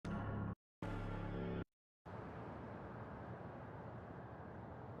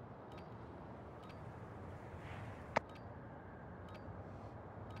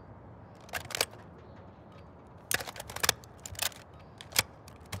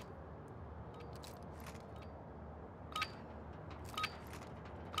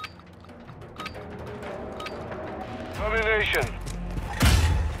station.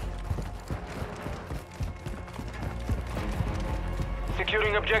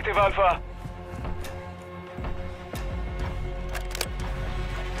 Securing objective Alpha.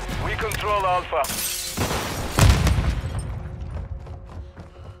 We control Alpha.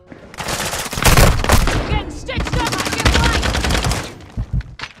 Getting stitched up on your flank!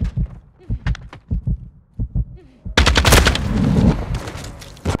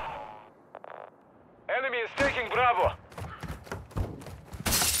 Enemy is taking Bravo.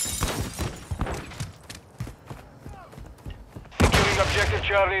 Securing objective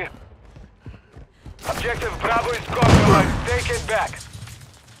Charlie. Objective Bravo is compromised. Take it back.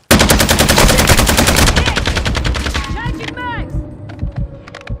 Changing mags!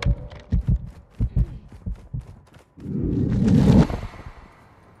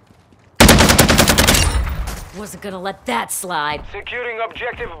 Wasn't gonna let that slide. Securing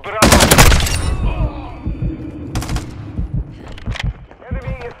objective Bravo.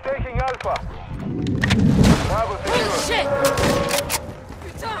 Enemy is taking Alpha. Bravo Holy secure. shit!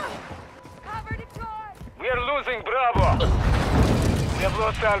 Cover Detroit! We are losing Bravo. We have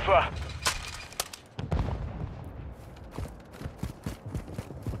lost Alpha.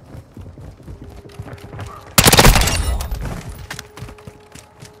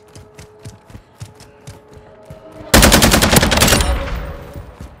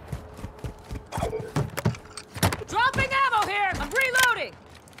 Dropping ammo here! I'm reloading!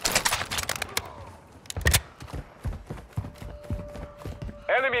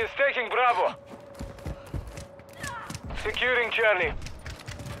 Enemy is taking Bravo. Securing Charlie.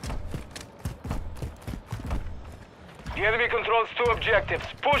 The enemy controls 2 objectives.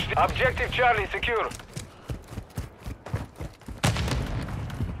 Push the objective Charlie secure.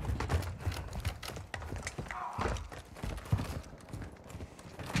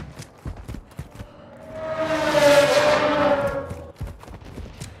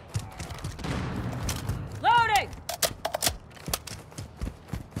 Loading!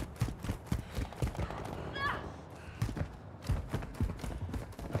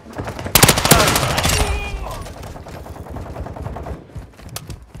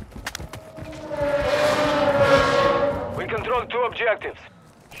 We control 2 objectives.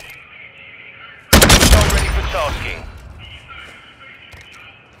 Now ready for tasking.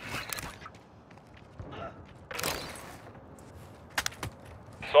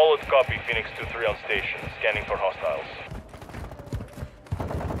 Solid copy, Phoenix 2-3 on station. Scanning for hostiles.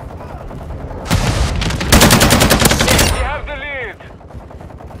 We have the lead.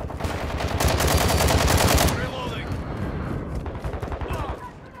 Reloading.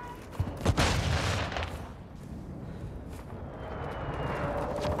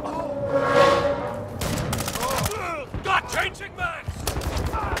 Got changing mags!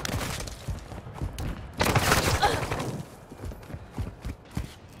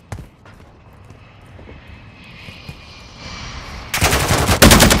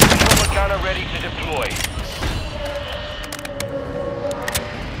 Counter ready to deploy.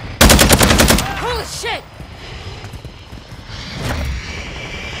 Holy shit!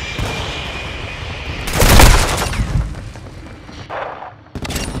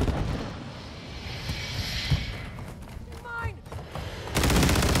 Mine!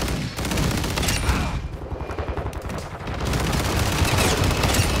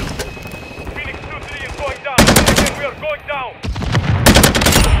 Phoenix 2-3 is going down. We are going down.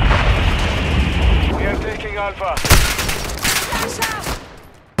 We are taking Alpha. Dash out!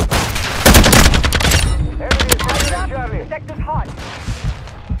 Enemy is taking Charlie. Sector's hot.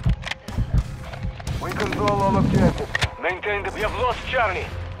 We control all objectives. Maintain the... We have lost Charlie.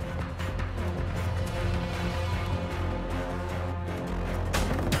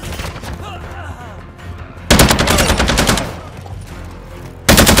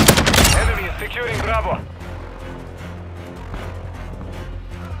 Enemy is securing Bravo.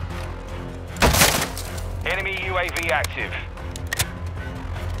 Enemy UAV active.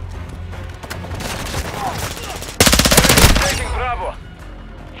 Enemy is taking Bravo.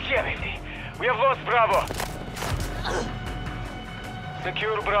 Damn it. We have lost Bravo.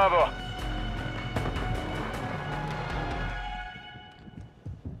 Secure Bravo.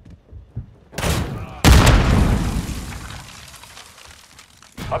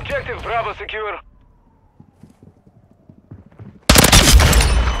 Objective Bravo secure.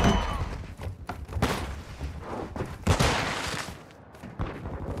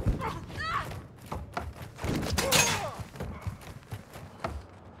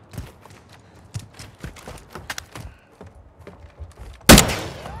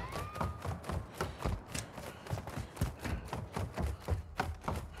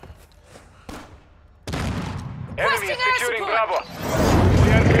 Enemy Requesting is air securing support! Bravo. We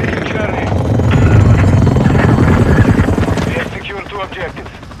are taking Charlie. We have secured 2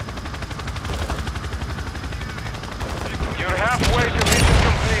 objectives. You're halfway to mission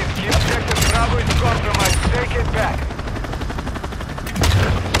complete. Keep objective Bravo is compromised. Take it back.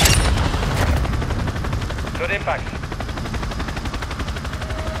 Good impact.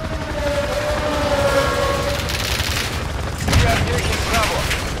 We are taking Bravo.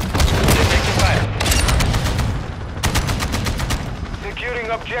 They're taking fire. Securing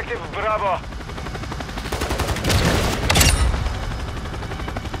objective Bravo.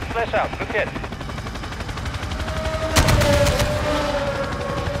 Flash out. Good hit.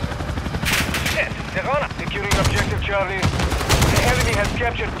 Shit. They're on us. Securing objective Charlie. The enemy has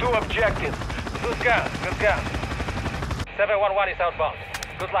captured 2 objectives. Good scan. Good scan. 711 is outbound.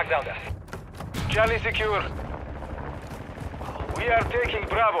 Good luck down there. Charlie secure. We are taking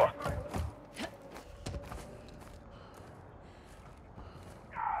Bravo.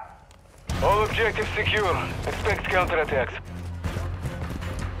 All objectives secure. Expect counterattacks.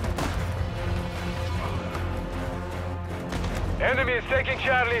 Enemy is taking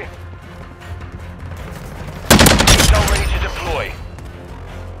Charlie. Now ready to deploy.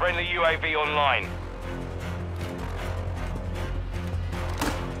 Friendly UAV online.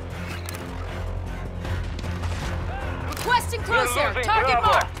 Requesting closer! losing Target Bravo.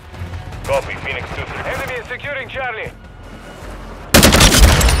 marked! Copy. Phoenix 2-3. Enemy is securing Charlie.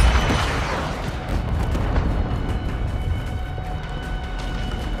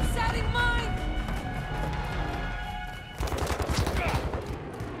 Setting mine!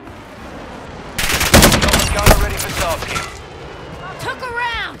 Counter ready for tasking. Took a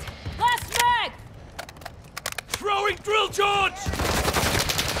round! Last mag! Throwing drill charge!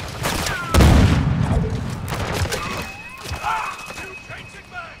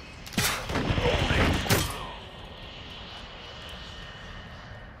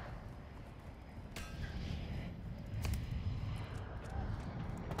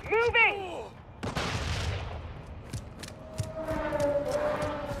 Moving!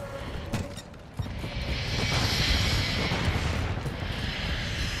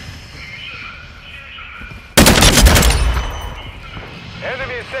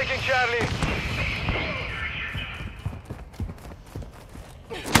 Enemy is taking Charlie.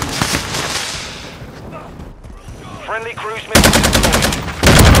 Friendly cruise missile deployed.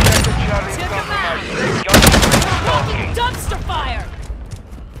 Objective Charlie is Took him out! compromised. Gunner ready for tasking. Dumpster fire!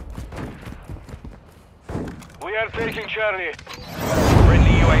 We are taking Charlie.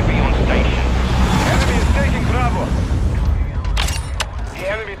 Friendly UAV on station. Enemy is taking Bravo. The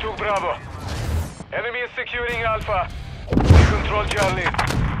enemy took Bravo. Enemy is securing Alpha. We control Charlie.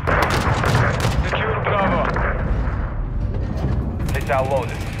 Secure Bravo. Missile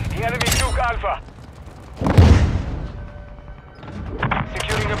loaded. The enemy took Alpha.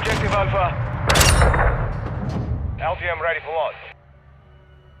 Securing objective Alpha. LTM ready for launch.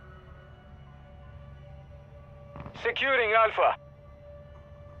 Securing Alpha.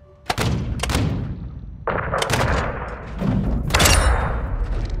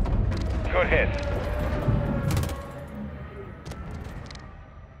 Good hit.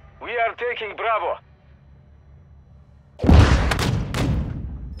 We are taking Bravo.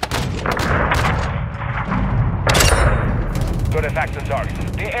 Good effect on target.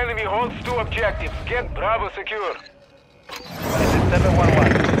 The enemy holds 2 objectives. Get Bravo secure. This is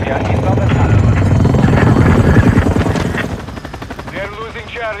 711. Yeah, inbound attack. We are losing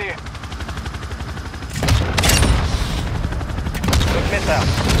Charlie. Good missile.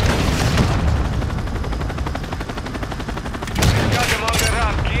 Got them on the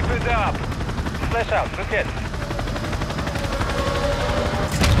run. Keep it up. Flash out. Good hit.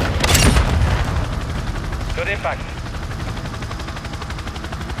 Good impact.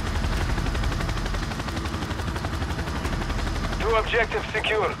 Two objectives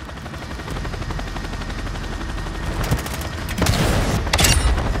secure.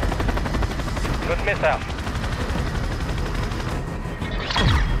 Good missile.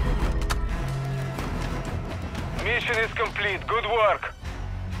 Mission is complete. Good work.